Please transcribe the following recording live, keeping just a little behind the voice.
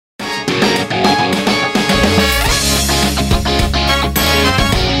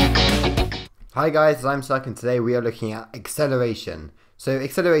Hi guys, I'm Suck and today we are looking at acceleration. So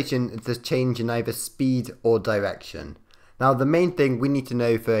acceleration is the change in either speed or direction. Now the main thing we need to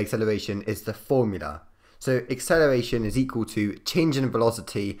know for acceleration is the formula. So acceleration is equal to change in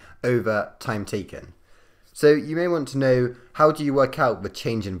velocity over time taken. So you may want to know, how do you work out the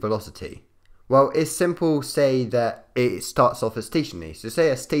change in velocity? Well, it's simple. Say that it starts off as stationary. So say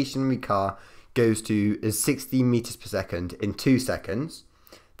a stationary car goes to 60 meters per second in 2 seconds.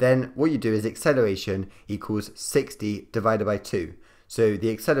 Then what you do is acceleration equals 60 divided by 2. So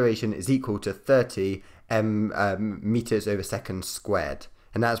the acceleration is equal to 30 meters over second squared.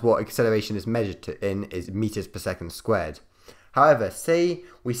 And that's what acceleration is measured in, is meters per second squared. However, say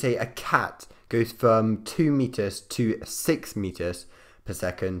a cat goes from 2 meters to 6 meters per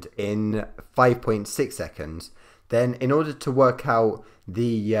second in 5.6 seconds. Then in order to work out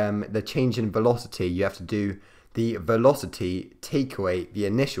the change in velocity, you have to do the velocity take away the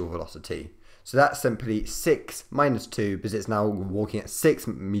initial velocity. So that's simply 6 minus 2, because it's now walking at 6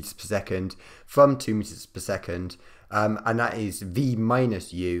 meters per second from 2 meters per second, and that is v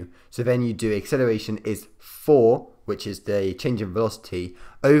minus u. So then you do acceleration is 4, which is the change in velocity,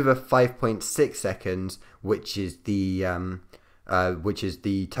 over 5.6 seconds, which is the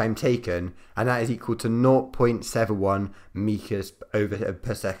time taken, and that is equal to 0.71 meters over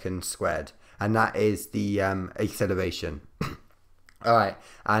per second squared. And that is the acceleration. Alright,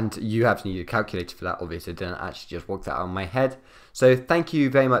 and you have to need a calculator for that, obviously. I didn't actually just work that out in my head. So thank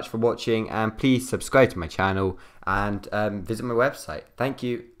you very much for watching, and please subscribe to my channel and visit my website. Thank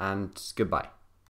you, and goodbye.